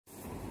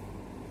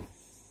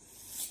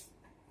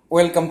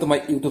Welcome to my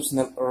YouTube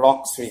channel Rock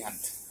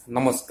SHRIHANT.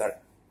 Namaskar.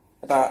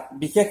 এটা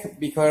বিশেষ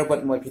বিষয়ৰ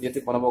ওপৰত মই ভিডিঅ'টি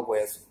বনাব গৈ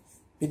আছো।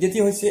 ভিডিঅ'টি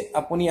হৈছে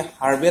আপুনি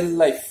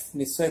Harbalife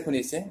নিশ্চয়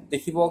শুনিছে।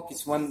 দেখিব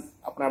কিছুমান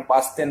আপোনাৰ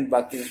বাস ষ্টেণ্ড বা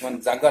কিছুমান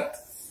জাগাত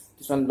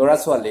কিছুমান লৰা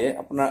ছোৱালীয়ে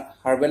আপোনাৰ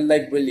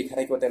Harbalife বুলি লিখা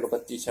থাকিব তেওঁলোকৰ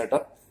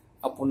টি-চাৰ্টত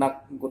আপোনাক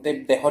গোটেই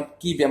দেহত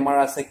কি বেমাৰ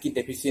আছে কি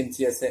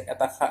ডেফিচিয়েন্সি আছে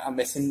এটা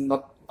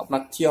মেচিনত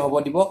আপোনাক থিয় হ'ব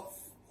দিব।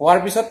 হোৱাৰ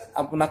পিছত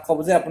আপোনাক ক'ব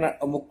যে আপোনাৰ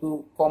অমুকটো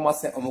কম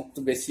আছে অমুকটো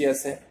বেছি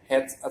আছে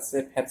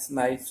ফেটস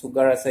নাই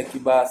সুগাৰ আছে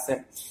কিবা আছে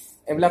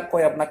এবিলাক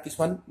কৈ আপোনাক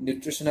কিছুমান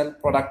নিউট্ৰিশনাল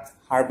প্ৰডাক্ট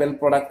হাৰ্বেল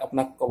প্ৰডাক্ট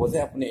আপোনাক ক'ব যে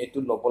আপুনি এটো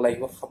ল'ব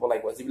লাগিব খাব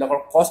লাগিব যিবিলাকৰ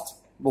কষ্ট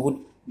বহুত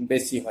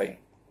বেছি হয়।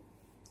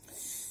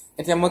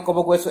 এতিয়া মই ক'ব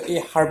গৈছো এই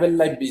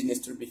Harbalife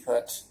বিজনেছটোৰ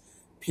বিষয়ত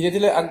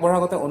ভিডিঅ'টিলৈ আগবঢ়াৰ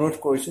আগতে অনুৰোধ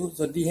কৰিছো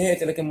যদিহে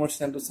এতিয়ালৈকে মোৰ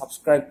চেনেলটো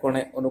সাবস্ক্ৰাইব কৰা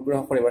নাই অনুগ্ৰহ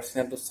কৰি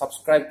চেনেলটো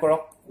সাবস্ক্ৰাইব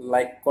কৰক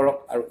লাইক কৰক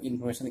আৰু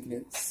ইনফৰমেশনখিনি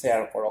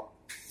শ্বেয়াৰ কৰক।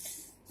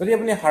 যদি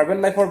আপুনি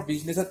Harbalifeৰ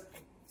বিজনেছত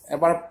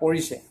এবাৰ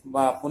পৰিছে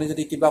বা আপুনি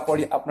যদি কিবা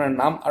কৰি আপোনাৰ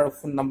নাম আৰু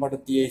ফোন নম্বৰটো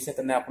দি আহিছে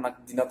তেনে আপোনাক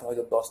দিনত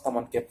হয়তো 10টা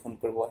মানকে ফোন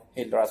কৰিব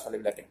এই লৰা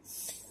ছোৱালীবিলাকে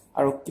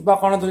আৰু কিবা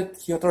কাৰণত যদি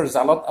সিহঁতৰ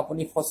জালত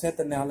আপুনি ফসে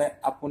তেনেহলে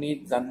আপুনি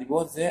জানিব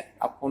যে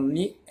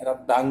আপুনি এটা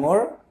ডাঙৰ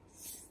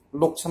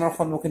লোকচানৰ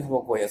সন্মুখীন হ'ব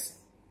গৈ আছে।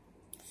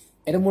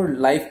 এটা মোৰ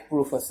লাইফ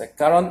প্ৰুফ আছে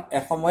কাৰণ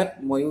এসময়ত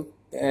মইও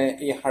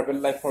এই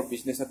Harbalifeৰ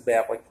বিজনেছত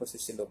বেয়াকৈ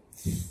ফসিছিলো।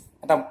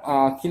 এটা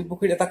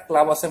খিলপুখুৰীত এটা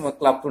ক্লাব আছে মই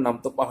ক্লাবটোৰ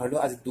নামটো পাহৰিলো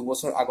আজি 2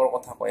 বছৰ আগৰ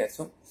কথা কৈ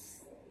আছো।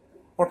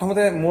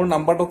 প্ৰথমতে মোৰ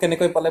নাম্বাৰটো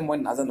কেনেকৈ পালে মই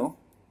নাজানো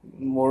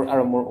মোৰ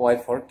আৰু মোৰ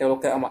ওয়াইফৰ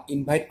তেওঁলোকে আমাক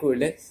ইনভাইট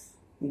কৰিলে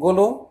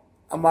গলো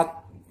আমাক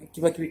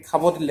কিবা কিবি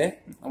খাব দিলে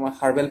আমাৰ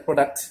হাৰ্বেল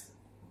প্ৰডাক্ট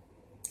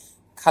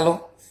খালো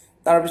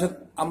তাৰ পিছত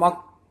আমাক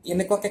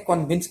এনেকুৱাকে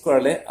কনভিন্স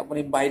কৰালে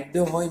আপুনি বাধ্য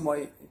হৈ মই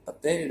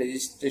তাতে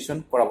ৰেজিষ্ট্ৰেচন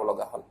কৰাব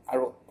লগা হ'ল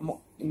আৰু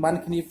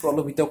ইমানখিনি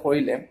প্ৰলোভিত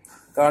কৰিলে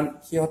কাৰণ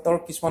সিহঁতৰ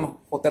কিছুমান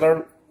হোটেলৰ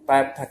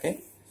টাইপ থাকে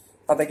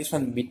তাতে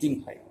কিছুমান মিটিং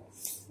হয়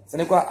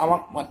যেনেকুৱা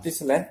আমাক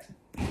মাতিছিলে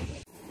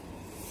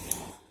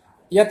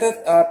ইয়াতে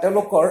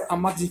তেওঁলোকৰ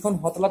আমাক যিখন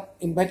হোটেলত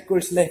ইনভাইট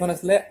কৰিছিলে এখন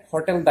আছিল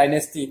হোটেল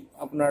ডাইনেষ্টি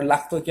আপোনাৰ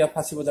লাখটকীয়া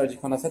ফাঁচী বজাৰ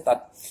যিখন আছে তাত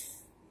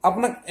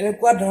আপোনাক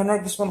এনেকুৱা ধৰণৰ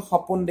কিছুমান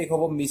সপোন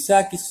দেখাব মিছা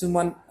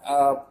কিছুমান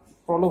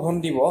প্ৰলোভন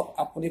দিব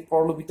আপুনি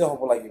প্ৰলোভিত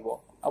হ'ব লাগিব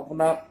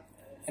আপোনাৰ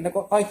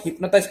এনেকুৱা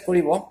হিপনোটাইজ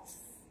কৰিব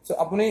সো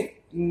আপুনি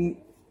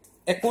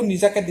একো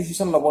নিজাকে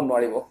ডিসিশন ল'ব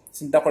নোৱাৰিব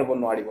চিন্তা কৰিব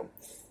নোৱাৰিব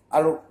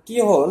আৰু কি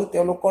হ'ল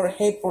তেওঁলোকৰ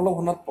সেই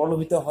প্ৰলোভনত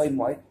প্ৰলোভিত হৈ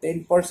মই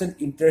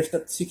 10%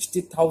 ইন্টাৰেষ্টত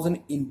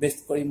 60000 ইনভেষ্ট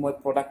কৰি মই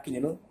প্ৰডাক্ট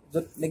কিনিলো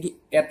যত নেকি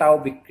এটাও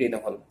বিক্ৰী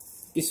নহল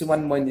কিছুমান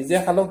মই নিজে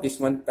খালো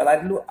কিছুমান পেলাই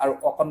দিলো আৰু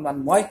অকনমান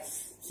মই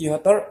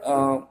সিহঁতৰ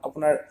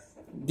আপোনাৰ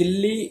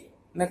দিল্লী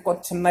নে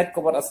চেন্নাইত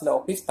কবাত আছিল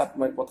অফিস তাত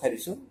মই পঠাই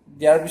দিছো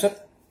দিয়াৰ পিছত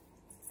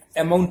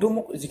এমাউন্টটো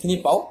মোক যিখিনি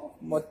পাও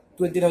মই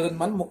 20000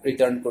 মান মোক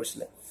ৰিটাৰ্ণ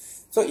কৰিছিলে।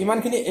 সো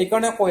ইমানখিনি এই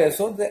কাৰণে কৈ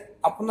আছো যে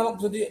আপোনালোক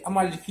যদি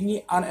আমাৰ যিখিনি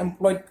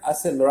আনএমপ্লয়েড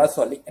আছে লৰা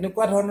ছোৱালী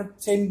এনেকুৱা ধৰণৰ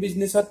চেইন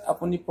বিজনেছত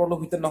আপুনি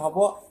প্ৰলোভিত নহব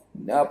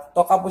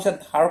টকা পইচা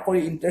ধাৰ কৰি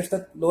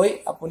ইন্টাৰেষ্টত লৈ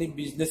আপুনি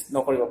বিজনেস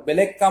নকৰিব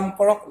বেলেগ কাম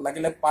কৰক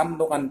লাগিলে পান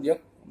দোকান দিয়ক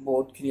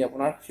বহুতখিনি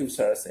আপোনাৰ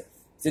ফিউচাৰ আছে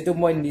যেটো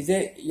মই নিজে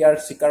ইয়াৰ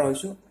শিকাৰ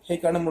হৈছো সেই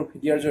কাৰণে মোৰ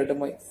ভিডিঅ'ৰ জৰিয়তে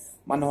মই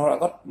মানুহৰ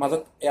আগত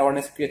মাজত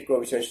এৱাৰনেস ক্ৰিয়েট কৰিব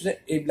বিচাৰিছো যে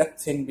এইবিলাক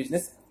চেইন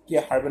বিজনেস কি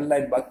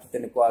Harbalife বা কি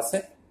তেনেকুৱা আছে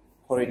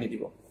হৰি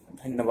নিদিব।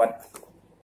 ধন্যবাদ।